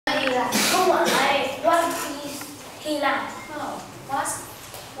like? Câu hỏi này, what is he like? No. What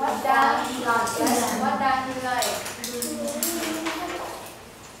does he like? Yes. What does he like?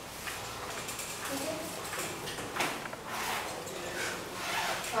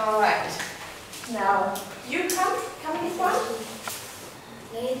 All right. Now you come in front.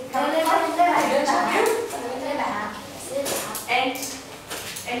 Come in front.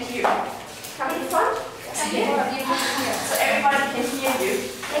 And you come in front. So everybody can hear you.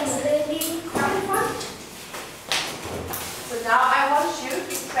 Come in front. So now I want you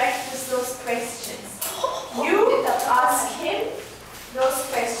to practice those questions. You ask him those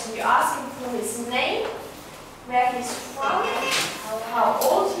questions. You ask him for his name, where he's from, how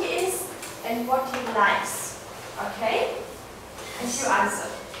old he is, and what he likes. Okay? And you answer.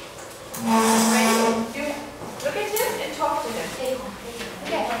 Ready? You look at him and talk to him. Okay.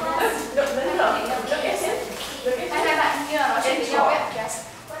 Look at him. Look at him. Hai bạn như là nói chuyện với nhau ấy. Yes.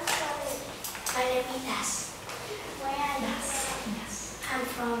 My name is Das. Where are you? I'm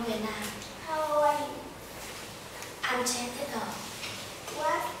from Vietnam. How old are you? I'm 10 years old.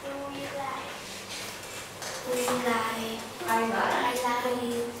 What do you like? Do you like? I like. I like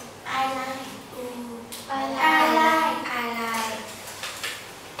you. I like you. I like.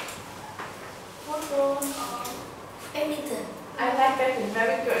 Football or badminton. I like badminton.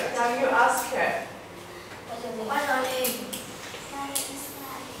 Very good. Now you ask her. What's your name? My name is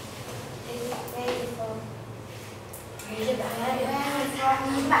Where are you from? Where are you from?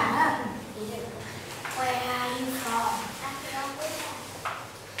 Nhìn bảng á. Where are you from? I'm from Vietnam.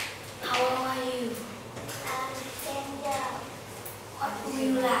 How old are you? I'm 10 years old. What do you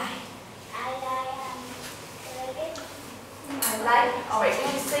like? I like. Oh wait, if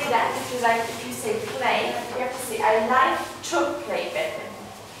you say that, if you say play, you have to say I like to play badminton.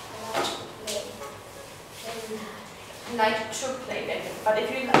 I like to play badminton. But if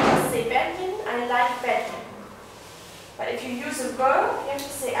you say badminton, I like badminton. But if you use a verb, you have to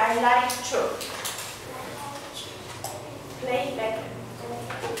say I like to play badminton.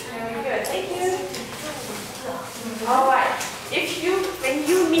 Very good. Thank you. All right. When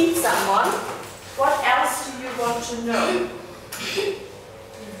you meet someone, what else do you want to know?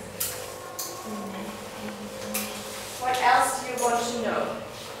 What else do you want to know?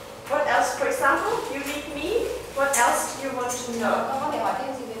 What else, for example, you meet me, what else do you want to know? Con có thể hỏi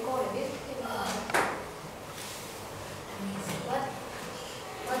thêm gì về cô để biết thêm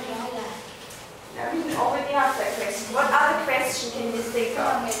What do you like? Now we already have that question. What other question can you think of?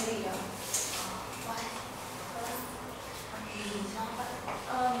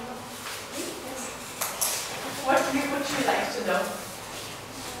 What would you like to know?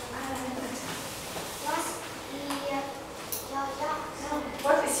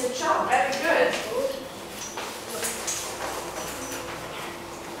 What is your job? Very good.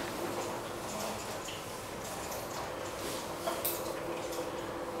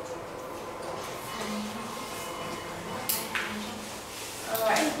 All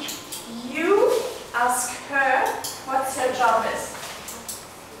right. You ask her what her job is.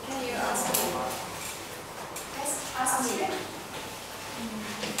 Can you ask me? Yes, ask me.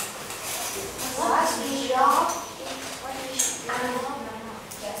 What's your job?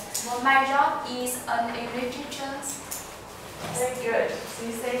 Well, my job is an English teacher. Very good. So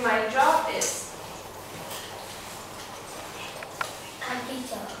you say my job is. I'm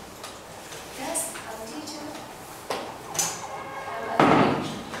teacher. Yes, I'm a teacher. I'm an English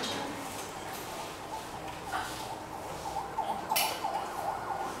teacher.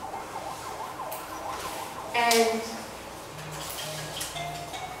 And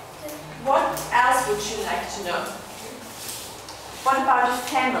what else would you like to know? What about your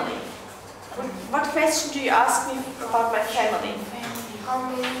family? What question do you ask me about my family? How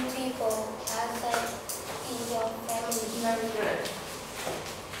many people are there in your family? Very good.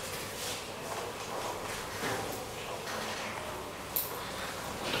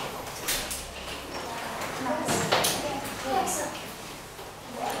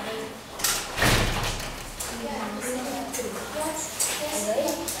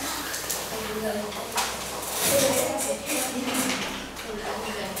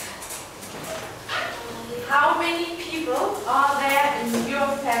 How many people are there in your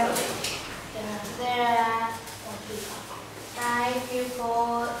family? There are 5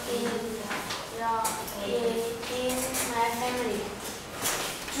 people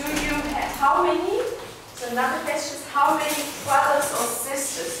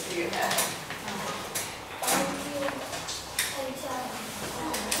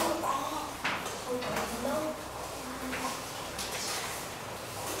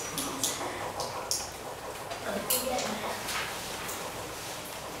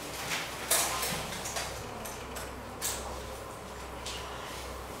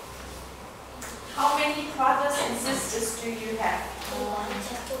many brothers and sisters do you have?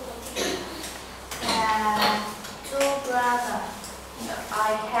 Two brothers. No,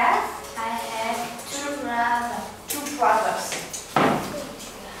 I have Two brothers. 2 brothers.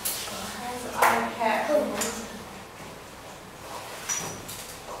 I have.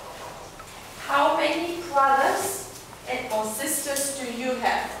 How many brothers and or sisters do you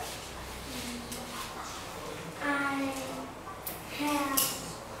have?